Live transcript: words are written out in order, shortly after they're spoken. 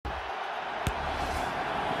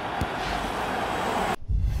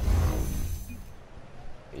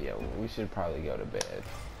Yeah, we should probably go to bed.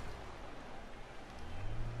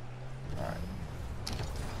 Alright.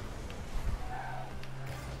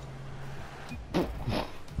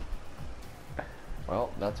 Well,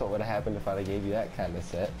 that's what would have happened if I'd have gave you that kind of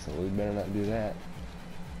set, so we better not do that.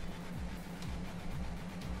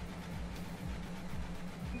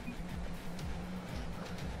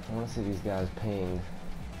 I want to see these guys ping.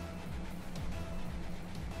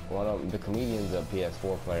 One of them, the comedian's a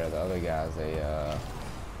PS4 player, the other guy's a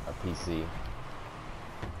PC.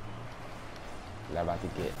 And I'm about to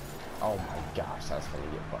get, oh my gosh, that's gonna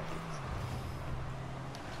get buckets.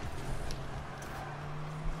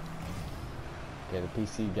 Yeah, the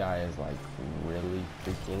PC guy is like really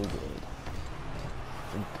freaking good.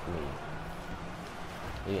 Freak me.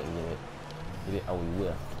 He didn't get it. He didn't, oh, he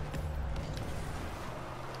will.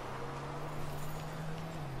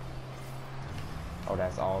 Oh,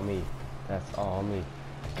 that's all me. That's all me.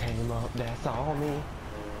 Came up, that's all me.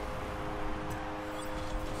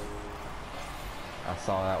 I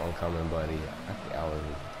saw that one coming, buddy. I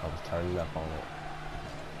was turning up on it.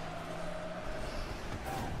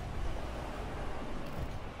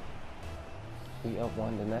 We up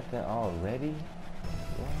 1-0 already?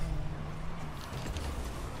 What?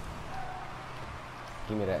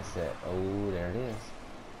 Give me that set. Oh, there it is.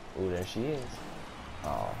 Oh, there she is.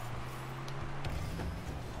 Oh.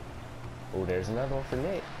 Oh, there's another one for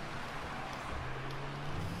Nick.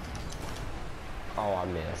 Oh, I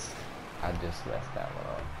missed. I just messed that one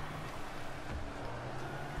up.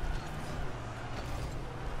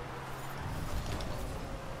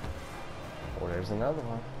 Oh, there's another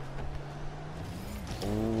one.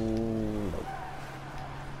 Ooh, nope.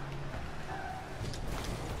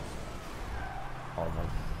 Oh my.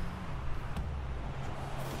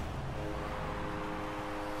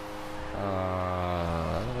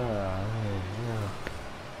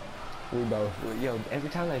 We both, yo, every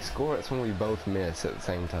time they score, it's when we both miss at the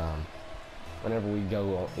same time. Whenever we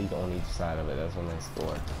go on each side of it, that's when they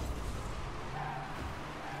score.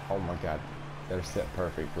 Oh my god, they're set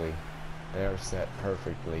perfectly. They're set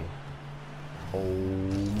perfectly. Oh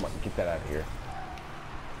my, get that out of here.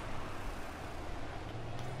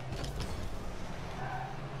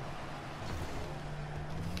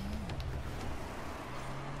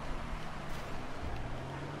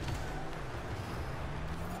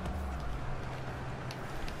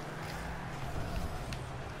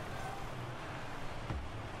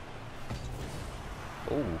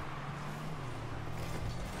 Oh.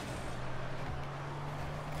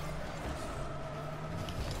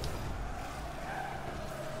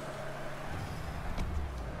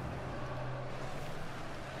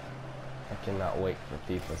 I cannot wait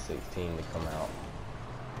for FIFA 16 to come out.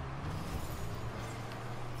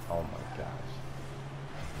 Oh my gosh.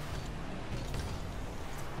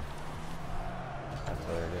 That's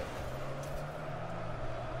what it is.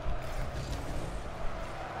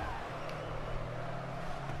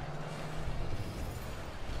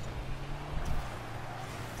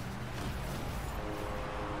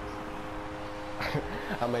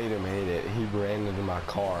 I made him hit it. He ran into my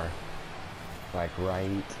car, like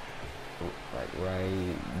right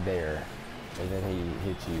there, and then he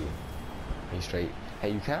hit you. He straight.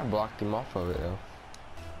 Hey, you kind of blocked him off of it though.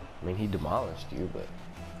 I mean, he demolished you, but.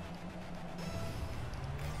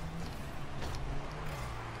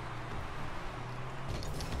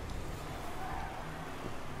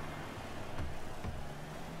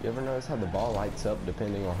 You ever notice how the ball lights up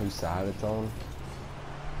depending on whose side it's on?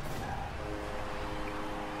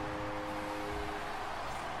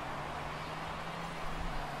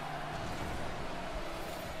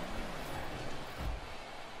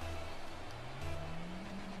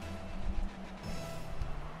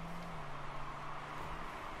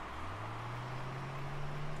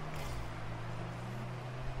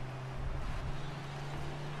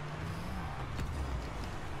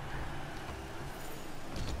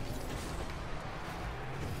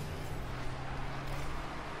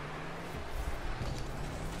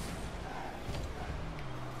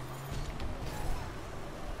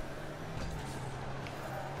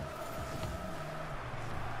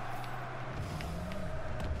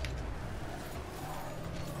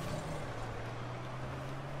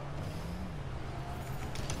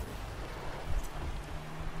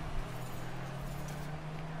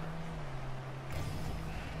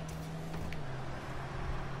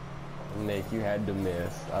 Nick, you had to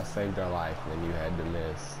miss. I saved our life, and then you had to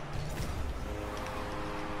miss.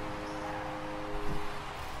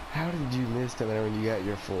 How did you miss down there when you got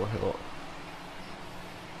your full health?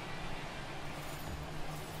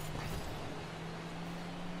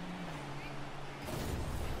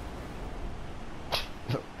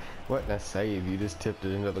 What? That's save. You just tipped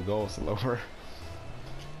it into the goal slower.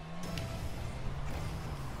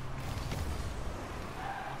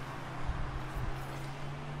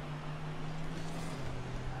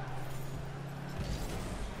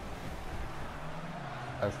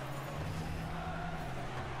 That's...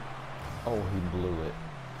 Oh, he blew it.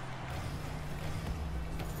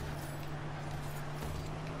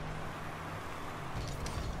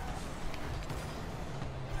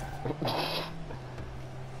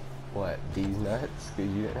 What, these nuts?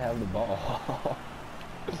 Because you didn't have the ball.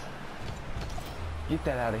 Get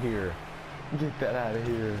that out of here. Get that out of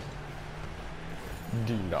here.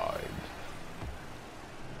 Denied.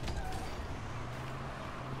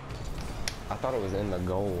 I thought it was in the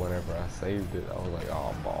goal whenever I saved it. I was like,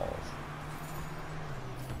 oh, balls.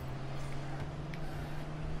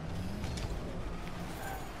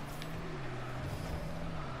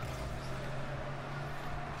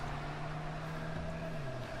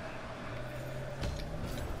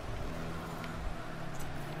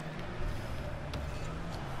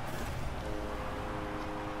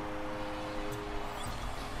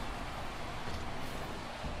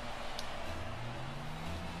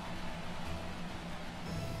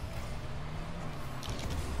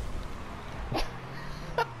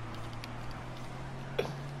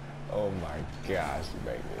 Oh my gosh, you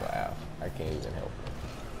make me laugh. I can't even help it.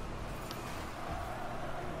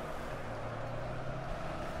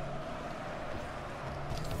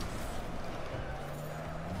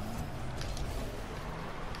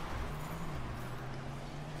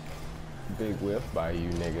 Big whiff by you,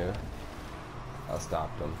 nigga. I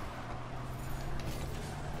stopped him.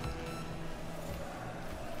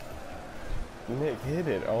 Nick, hit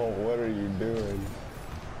it. Oh, what are you doing?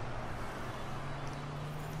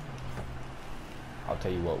 I'll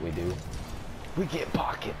tell you what we do. We get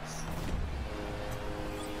pockets.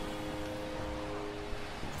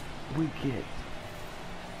 We get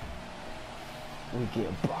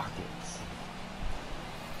pockets.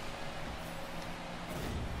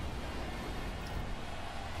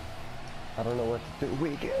 I don't know what to do.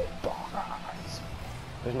 We get pockets.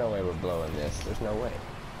 There's no way we're blowing this. There's no way.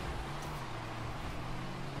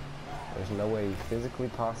 There's no way physically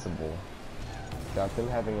possible. Without them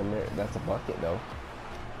having a mirror. That's a bucket though.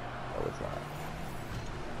 No, it's not.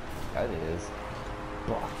 That is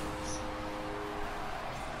buckets.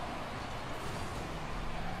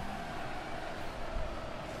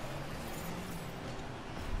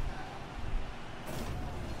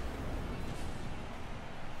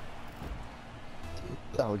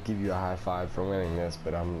 I would give you a high five for winning this,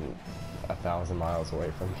 but I'm 1,000 miles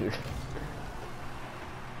away from you.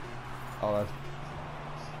 Oh, that's...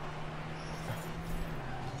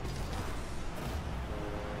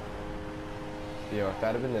 Yo, if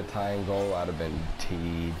that had been the tying goal, I'd have been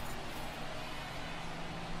teed.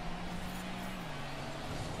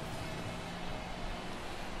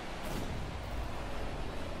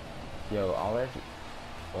 Yo, all that...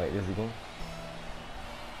 Wait, is it again?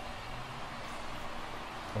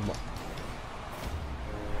 Oh my...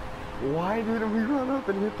 Why didn't we run up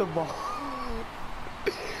and hit the ball?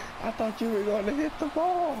 I thought you were going to hit the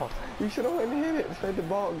ball. You should have went and hit it and made the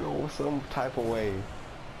ball go some type of way.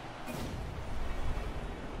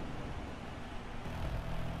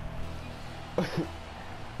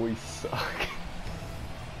 We suck.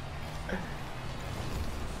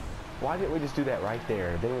 Why didn't we just do that right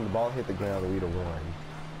there? Then when the ball hit the ground, we'd have won.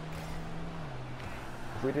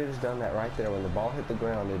 If we'd have just done that right there when the ball hit the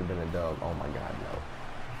ground, it'd have been a dub. Oh my god, no.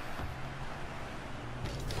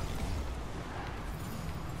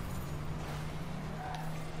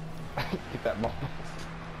 Get that ball.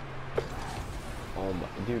 Oh my,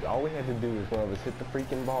 dude, all we had to do is one of us hit the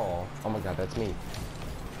freaking ball. Oh my god, that's me.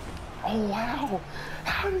 Oh wow!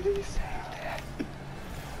 How did he save that?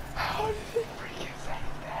 How did he freaking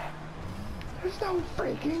save that? There's no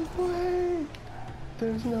freaking way!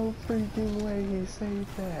 There's no freaking way he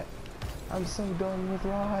saved that. I'm so done with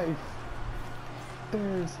life.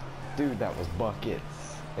 Dude, that was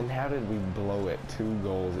buckets. And how did we blow it? 2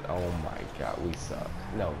 goals. Oh my god, we suck.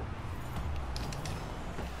 No.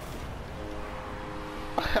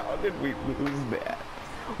 How did we lose that?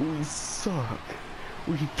 We suck.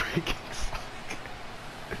 We freaking suck.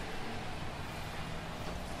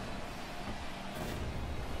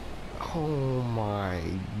 Oh my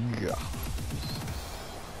god.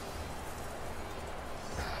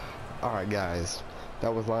 Alright guys,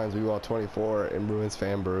 that was Lions We Wall 24 and Bruins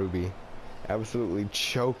fan Baruby. Absolutely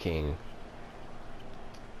choking.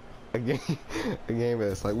 A game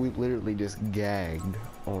that's like we literally just gagged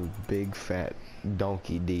on big fat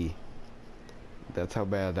donkey D. That's how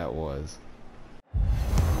bad that was.